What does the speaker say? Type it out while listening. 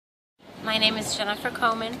My name is Jennifer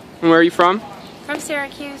Coman. And where are you from? From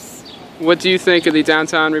Syracuse. What do you think of the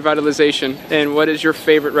downtown revitalization, and what is your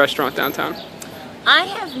favorite restaurant downtown? I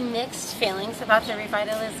have mixed feelings about the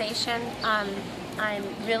revitalization. I'm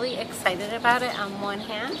really excited about it on one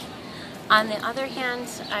hand. On the other hand,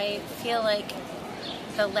 I feel like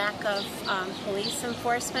the lack of police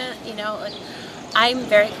enforcement, I'm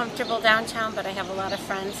very comfortable downtown, but I have a lot of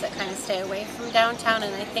friends that kind of stay away from downtown,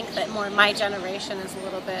 and I think that more my generation is a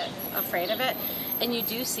little bit afraid of it. And you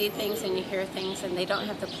do see things and you hear things, and they don't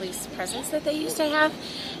have the police presence that they used to have.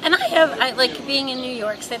 And I like being in New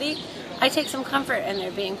York City, I take some comfort in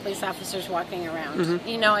there being police officers walking around.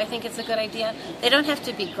 Mm-hmm. I think it's a good idea. They don't have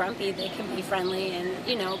to be grumpy, they can be friendly, and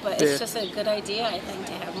but it's just a good idea, I think,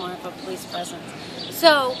 to have more of a police presence.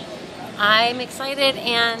 So I'm excited,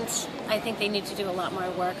 and I think they need to do a lot more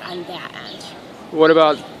work on that end. What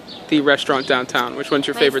about the restaurant downtown? Which one's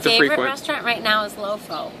your favorite to frequent? My favorite restaurant right now is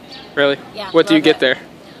Lofo. Really? Yeah. What do you get there?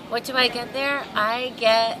 What do I get there?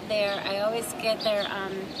 I always get their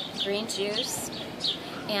green juice,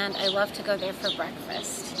 and I love to go there for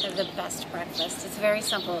breakfast. They're the best breakfast. It's very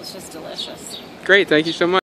simple. It's just delicious. Great. Thank you so much.